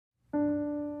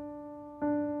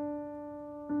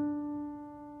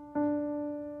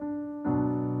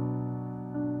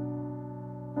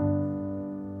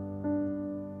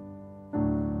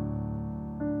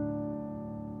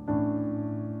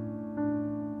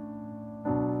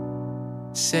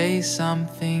Say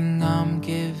something, I'm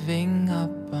giving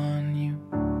up on you.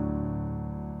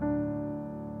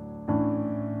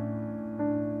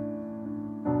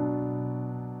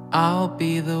 I'll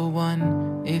be the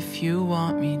one if you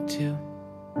want me to.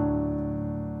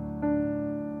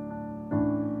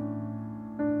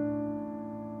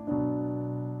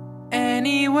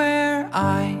 Anywhere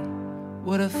I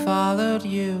would have followed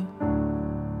you.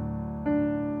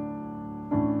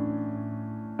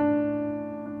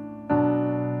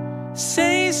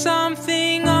 Say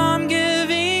something, I'm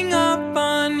giving up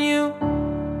on you.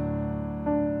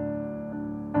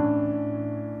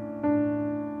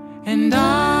 And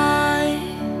I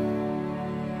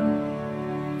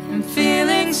am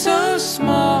feeling so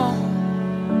small.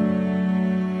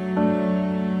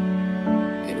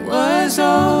 It was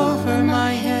over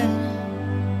my head.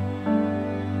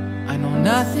 I know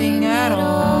nothing at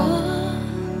all.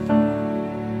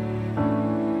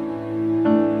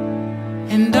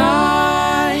 And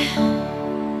I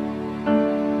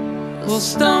will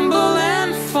stumble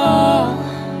and fall.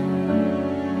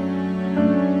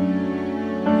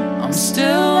 I'm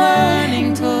still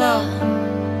learning to love,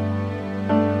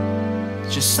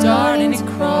 just starting to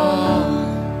crawl.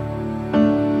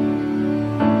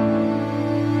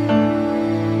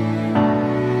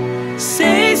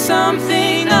 Say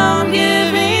something, I'm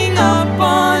giving up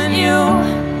on you.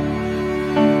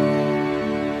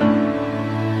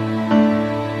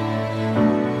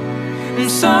 I'm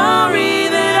sorry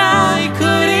that I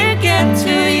couldn't get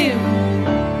to you.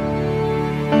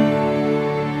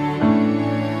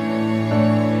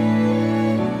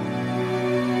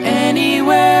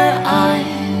 Anywhere I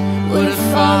would have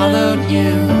followed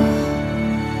you.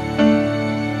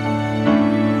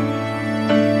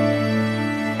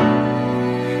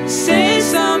 Say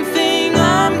something,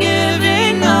 I'm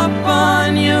giving up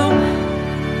on you.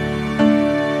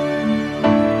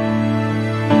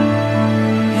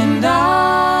 And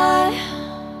I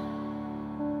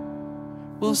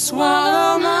will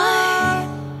swallow my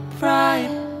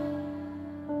pride.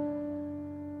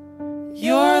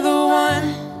 You're the one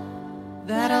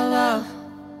that I love,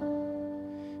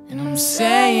 and I'm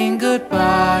saying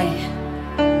goodbye.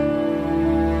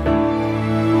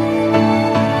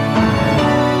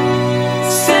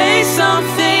 Say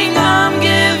something, I'm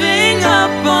giving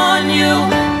up on you.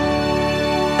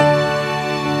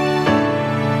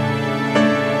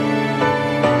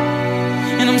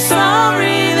 And I'm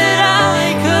sorry that I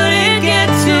couldn't get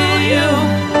to you.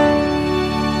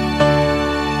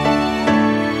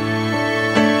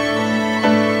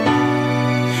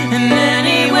 And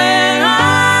anywhere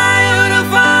I would have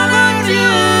followed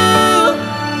you.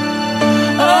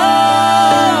 Oh,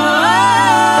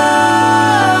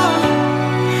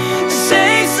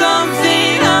 say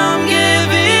something, I'm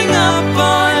giving up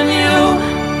on you.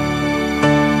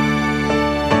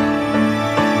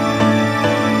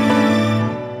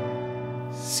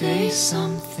 Say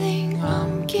something,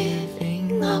 I'm giving